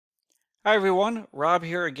Hi everyone, Rob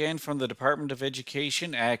here again from the Department of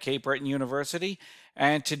Education at Cape Breton University,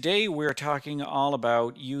 and today we're talking all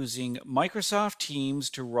about using Microsoft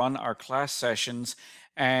Teams to run our class sessions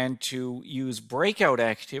and to use breakout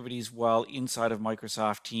activities while inside of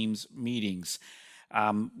Microsoft Teams meetings.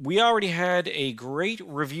 We already had a great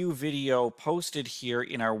review video posted here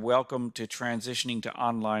in our Welcome to Transitioning to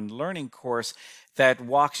Online Learning course that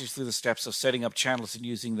walks you through the steps of setting up channels and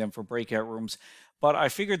using them for breakout rooms. But I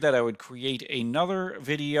figured that I would create another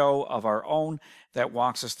video of our own that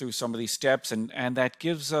walks us through some of these steps and that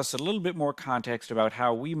gives us a little bit more context about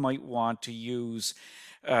how we might want to use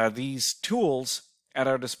these tools at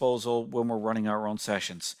our disposal when we're running our own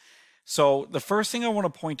sessions. So the first thing I want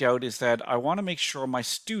to point out is that I want to make sure my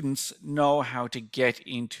students know how to get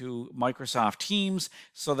into Microsoft Teams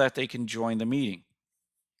so that they can join the meeting.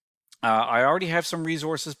 I already have some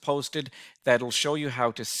resources posted that'll show you how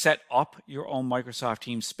to set up your own Microsoft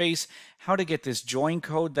Teams space, how to get this join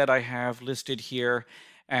code that I have listed here,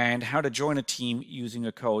 and how to join a team using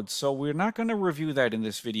a code. So we're not going to review that in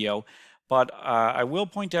this video, but I will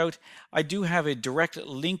point out I do have a direct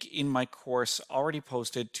link in my course already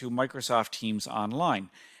posted to Microsoft Teams Online.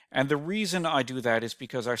 And the reason I do that is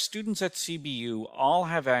because our students at CBU all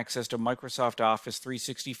have access to Microsoft Office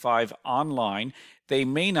 365 online. They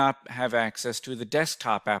may not have access to the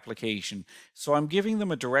desktop application. So I'm giving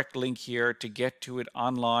them a direct link here to get to it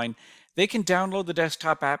online. They can download the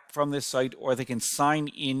desktop app from this site, or they can sign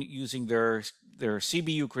in using their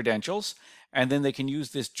CBU credentials, and then they can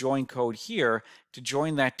use this join code here to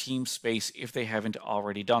join that team space if they haven't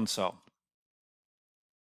already done so.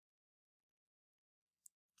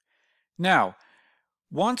 Now,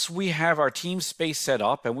 once we have our team space set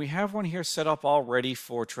up, and we have one here set up already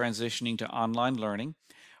for transitioning to online learning,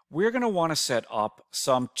 we're going to want to set up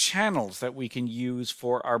some channels that we can use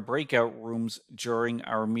for our breakout rooms during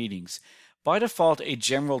our meetings. By default, a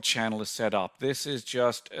general channel is set up. This is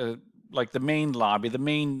just like the main lobby, the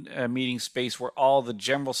main meeting space where all the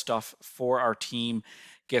general stuff for our team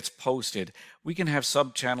gets posted. We can have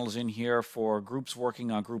sub-channels in here for groups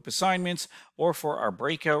working on group assignments or for our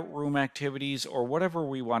breakout room activities or whatever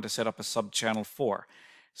we want to set up a sub-channel for.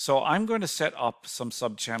 So I'm going to set up some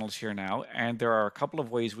sub-channels here now, and there are a couple of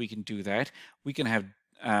ways we can do that. We can have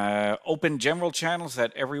open general channels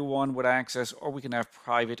that everyone would access, or we can have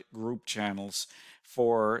private group channels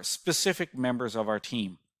for specific members of our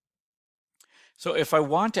team. So if I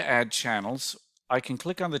want to add channels, I can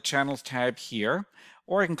click on the Channels tab here,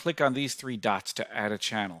 or I can click on these three dots to add a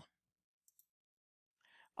channel.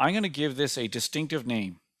 I'm going to give this a distinctive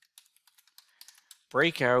name,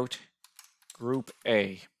 Breakout Group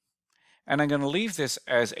A, and I'm going to leave this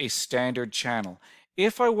as a standard channel.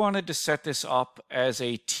 If I wanted to set this up as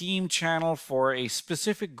a team channel for a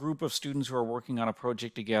specific group of students who are working on a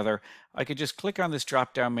project together, I could just click on this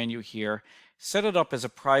drop-down menu here, set it up as a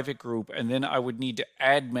private group, and then I would need to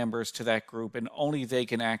add members to that group, and only they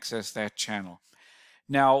can access that channel.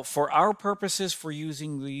 Now, for our purposes for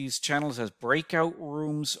using these channels as breakout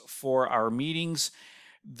rooms for our meetings,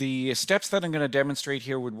 the steps that I'm going to demonstrate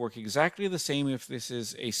here would work exactly the same if this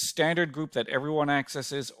is a standard group that everyone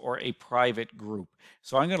accesses or a private group.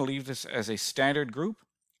 So I'm going to leave this as a standard group,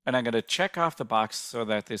 and I'm going to check off the box so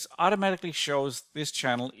that this automatically shows this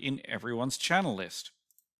channel in everyone's channel list.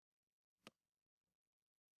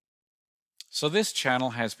 So this channel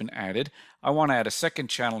has been added. I want to add a second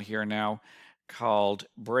channel here now called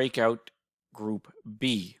Breakout Group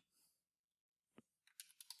B.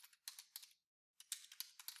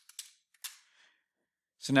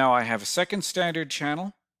 So now I have a second standard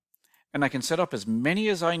channel, and I can set up as many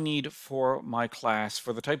as I need for my class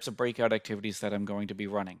for the types of breakout activities that I'm going to be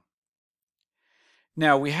running.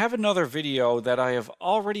 Now we have another video that I have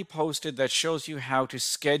already posted that shows you how to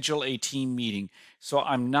schedule a team meeting, so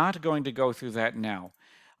I'm not going to go through that now.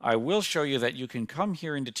 I will show you that you can come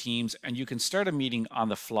here into Teams and you can start a meeting on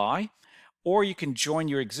the fly, or you can join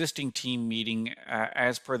your existing team meeting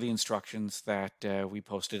as per the instructions that we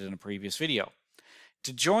posted in a previous video.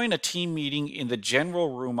 To join a team meeting in the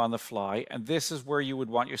general room on the fly, and this is where you would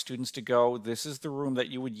want your students to go, this is the room that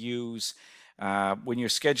you would use when you're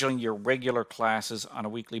scheduling your regular classes on a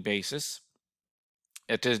weekly basis.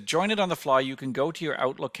 To join it on the fly, you can go to your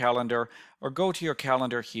Outlook calendar or go to your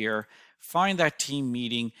calendar here, find that team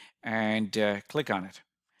meeting, and click on it.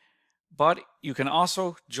 But you can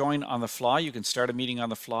also join on the fly. You can start a meeting on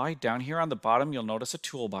the fly. Down here on the bottom, you'll notice a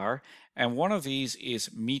toolbar, and one of these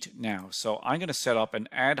is Meet Now. So I'm going to set up an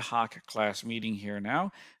ad hoc class meeting here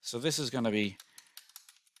now. So this is going to be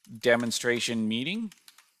demonstration meeting,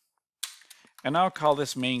 and I'll call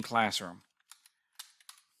this main classroom.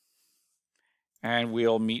 And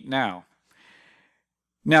we'll meet now.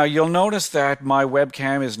 Now you'll notice that my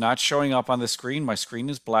webcam is not showing up on the screen. My screen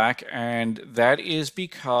is black, and that is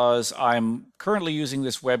because I'm currently using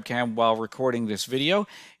this webcam while recording this video.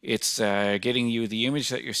 It's getting you the image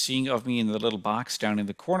that you're seeing of me in the little box down in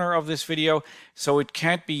the corner of this video, so it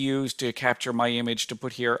can't be used to capture my image to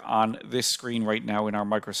put here on this screen right now in our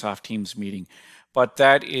Microsoft Teams meeting. But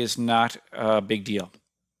that is not a big deal.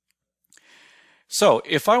 So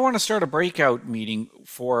if I want to start a breakout meeting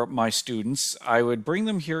for my students, I would bring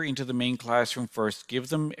them here into the main classroom first, give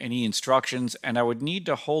them any instructions, and I would need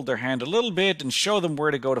to hold their hand a little bit and show them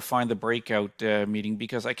where to go to find the breakout meeting,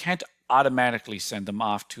 because I can't automatically send them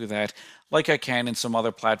off to that like I can in some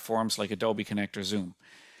other platforms like Adobe Connect or Zoom.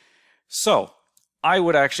 So I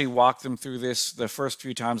would actually walk them through this the first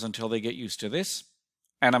few times until they get used to this.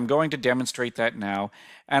 And I'm going to demonstrate that now.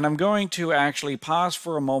 And I'm going to actually pause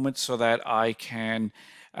for a moment so that I can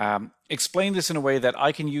explain this in a way that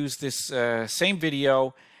I can use this same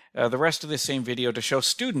video, the rest of this same video, to show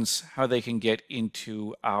students how they can get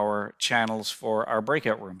into our channels for our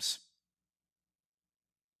breakout rooms.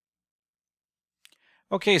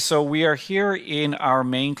 Okay, so we are here in our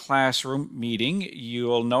main classroom meeting.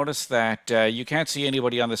 You'll notice that you can't see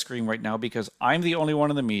anybody on the screen right now because I'm the only one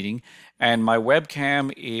in the meeting, and my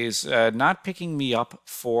webcam is not picking me up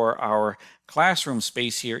for our classroom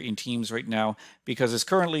space here in Teams right now because it's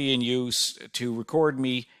currently in use to record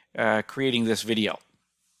me creating this video.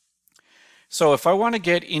 So if I want to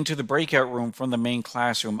get into the breakout room from the main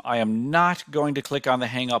classroom, I am not going to click on the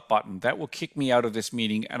hang up button. That will kick me out of this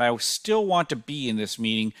meeting, and I still want to be in this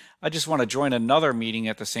meeting. I just want to join another meeting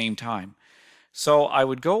at the same time. So I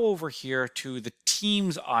would go over here to the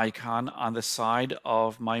Teams icon on the side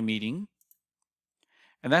of my meeting,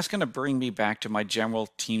 and that's going to bring me back to my general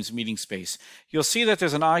Teams meeting space. You'll see that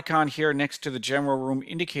there's an icon here next to the general room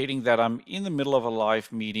indicating that I'm in the middle of a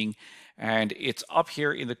live meeting, and it's up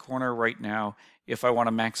here in the corner right now if I want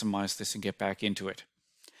to maximize this and get back into it.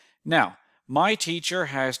 Now, my teacher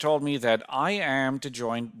has told me that I am to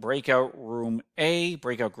join Breakout Group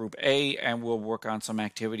A, and we'll work on some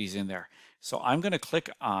activities in there. So I'm going to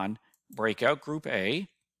click on Breakout Group A,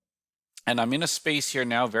 and I'm in a space here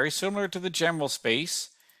now very similar to the general space.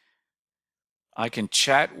 I can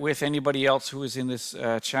chat with anybody else who is in this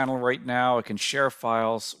channel right now. I can share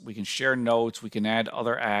files, we can share notes, we can add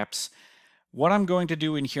other apps. What I'm going to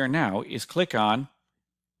do in here now is click on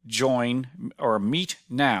Join or Meet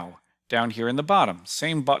Now down here in the bottom.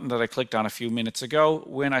 Same button that I clicked on a few minutes ago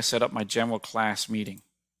when I set up my general class meeting.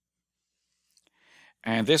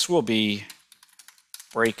 And this will be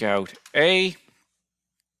Breakout A.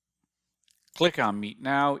 Click on Meet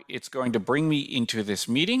Now. It's going to bring me into this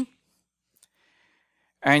meeting.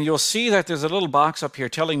 And you'll see that there's a little box up here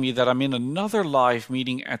telling me that I'm in another live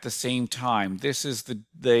meeting at the same time. This is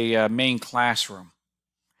the main classroom.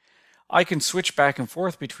 I can switch back and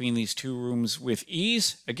forth between these two rooms with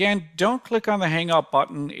ease. Again, don't click on the hang up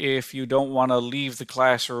button if you don't want to leave the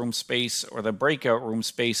classroom space or the breakout room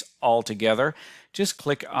space altogether. Just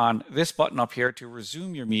click on this button up here to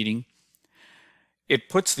resume your meeting. It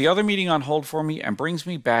puts the other meeting on hold for me and brings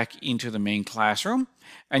me back into the main classroom.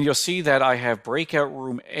 And you'll see that I have Breakout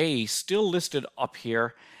Room A still listed up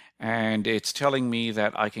here, and it's telling me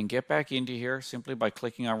that I can get back into here simply by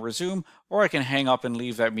clicking on Resume, or I can hang up and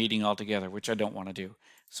leave that meeting altogether, which I don't want to do.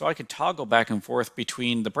 So I can toggle back and forth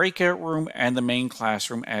between the breakout room and the main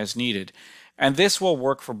classroom as needed. And this will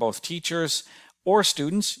work for both teachers or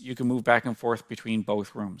students. You can move back and forth between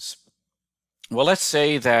both rooms. Well, let's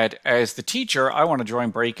say that as the teacher, I want to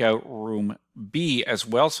join Breakout Room B as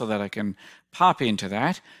well so that I can pop into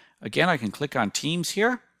that. Again, I can click on Teams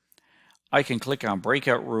here. I can click on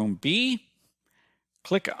Breakout Room B,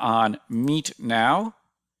 click on Meet Now,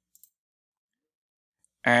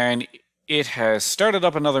 and it has started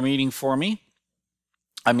up another meeting for me.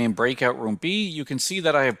 I'm in Breakout Room B. You can see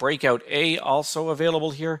that I have Breakout A also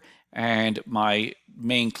available here, and my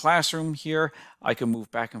main classroom here. I can move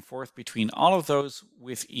back and forth between all of those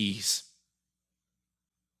with ease.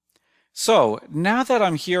 So now that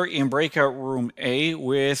I'm here in Breakout Room A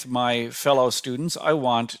with my fellow students, I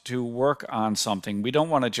want to work on something. We don't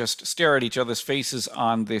want to just stare at each other's faces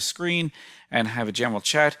on this screen and have a general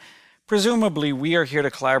chat. Presumably, we are here to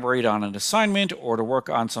collaborate on an assignment or to work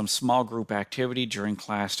on some small group activity during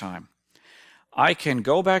class time. I can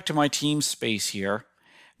go back to my team space here,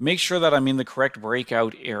 make sure that I'm in the correct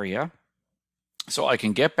breakout area. So I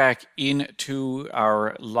can get back into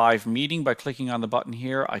our live meeting by clicking on the button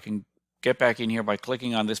here. I can get back in here by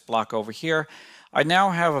clicking on this block over here. I now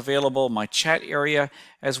have available my chat area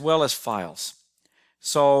as well as files.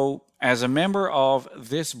 So as a member of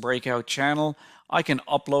this breakout channel, I can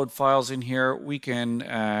upload files in here. We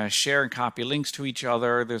can share and copy links to each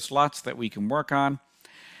other. There's lots that we can work on.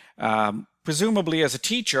 Presumably as a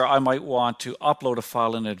teacher, I might want to upload a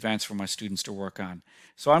file in advance for my students to work on.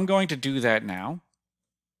 So I'm going to do that now.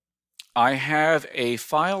 I have a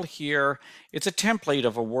file here. It's a template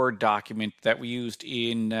of a Word document that we used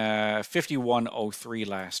in 5103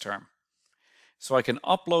 last term. So I can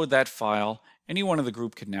upload that file. Anyone in the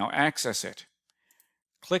group can now access it.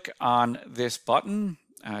 Click on this button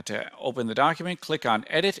to open the document. Click on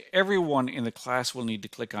Edit. Everyone in the class will need to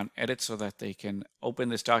click on Edit so that they can open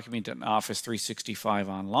this document in Office 365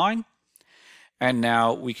 online. And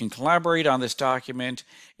now we can collaborate on this document.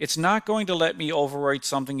 It's not going to let me overwrite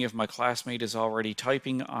something if my classmate is already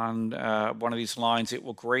typing on one of these lines. It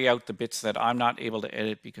will gray out the bits that I'm not able to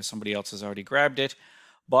edit because somebody else has already grabbed it.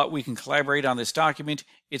 But we can collaborate on this document.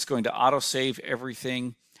 It's going to auto-save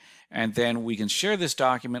everything. And then we can share this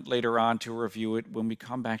document later on to review it when we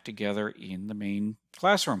come back together in the main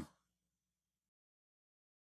classroom.